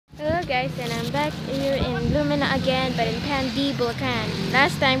guys, and I'm back here in Lumina again, but in Pandi Bulacan.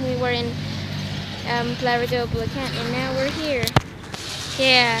 Last time we were in Plarado, Bulacan, and now we're here.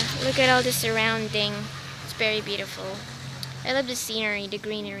 Yeah, look at all the surrounding. It's very beautiful. I love the scenery, the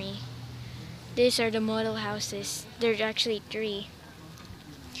greenery. These are the model houses. There's actually 3.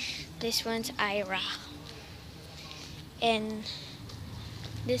 This one's Ira. And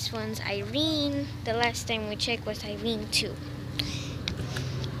this one's Irene. The last time we checked was Irene too.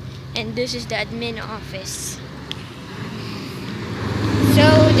 And this is the admin office. So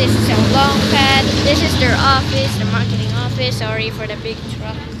this is a long pad. This is their office, the marketing office. Sorry for the big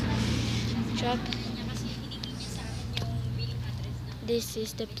truck. This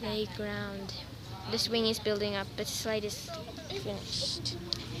is the playground. The swing is building up, but the slide is finished.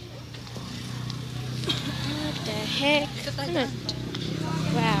 What the heck?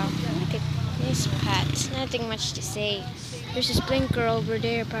 Wow, look at this pat. Nothing much to say. There's a sprinkler over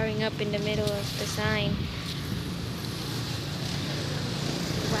there powering up in the middle of the sign.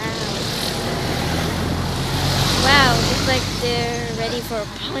 Wow, it's like they're ready for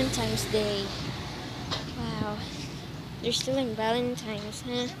Valentine's Day. Wow, they're still in Valentine's,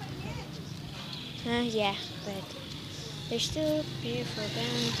 huh? Yeah, but they're still here for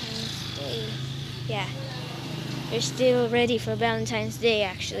Valentine's Day. Yeah, they're still ready for Valentine's Day,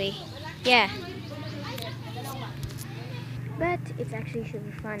 actually. Yeah. But it's actually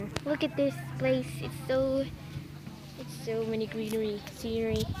super fun. Look at this place. It's so many greenery,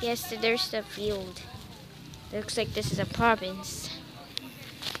 scenery. Yes, there's the field. Looks like this is a province.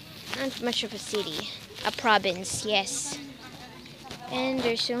 Not much of a city. A province, yes. And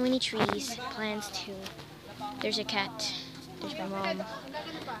there's so many trees, plants too. There's a cat. There's my mom.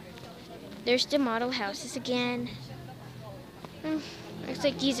 There's the model houses again. Looks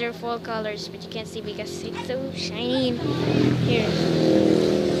like these are fall colors, but you can't see because it's so shiny. Here.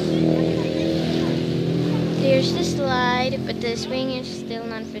 There's the slide, but the swing is still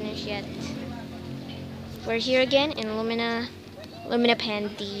not finished yet. We're here again in Lumina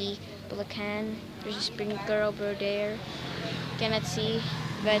Pandi Bulacan. There's a sprinkler over there. Cannot see,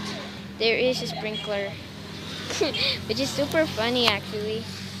 but there is a sprinkler, which is super funny actually.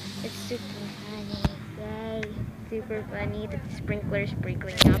 It's super funny. Yay. Super funny that the sprinkler is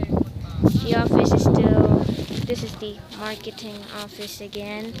sprinkling up. The office is still, this is the marketing office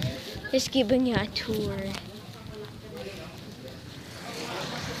again. Just giving you a tour.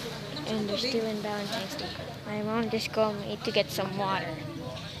 And they're still in Valentine's Day. My mom just called me to get some water.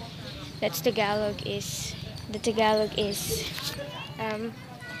 That's Tagalog is,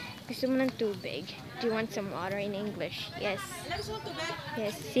 gusto mo ng tubig? Do you want some water in English? Yes.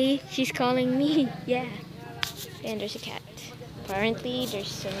 Yes, see? She's calling me. Yeah. And there's a cat. Apparently, there's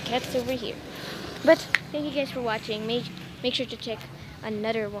some cats over here. But, thank you guys for watching. Make sure to check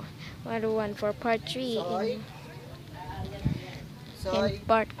another one for part 3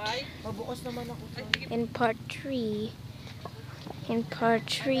 in part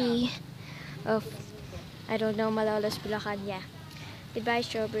 3 of, I don't know, Malolos Bulacan. Yeah. Goodbye,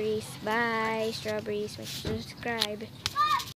 strawberries. Bye, strawberries. Make sure to subscribe.